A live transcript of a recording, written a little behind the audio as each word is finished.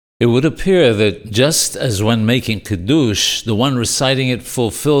It would appear that just as when making Kiddush, the one reciting it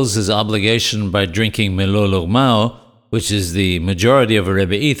fulfills his obligation by drinking Melo Lugmao, which is the majority of a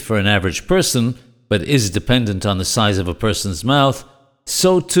rebe'ith for an average person, but is dependent on the size of a person's mouth,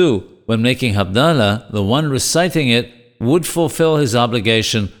 so too, when making Habdalah, the one reciting it would fulfill his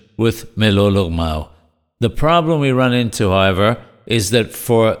obligation with Melo Lugmao. The problem we run into, however, is that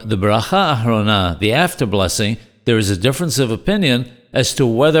for the Bracha Ahrona, the after blessing, there is a difference of opinion as to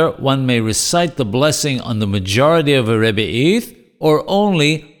whether one may recite the blessing on the majority of a rebe'ith or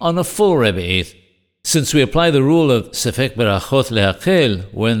only on a full rebe'ith. Since we apply the rule of Sefek Berachot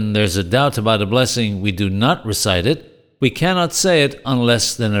Lehakel, when there's a doubt about a blessing, we do not recite it, we cannot say it on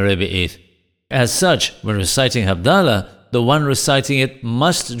less than a rebe'ith. As such, when reciting Habdalah, the one reciting it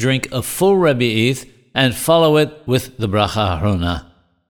must drink a full rebe'ith and follow it with the Bracha Ahrona.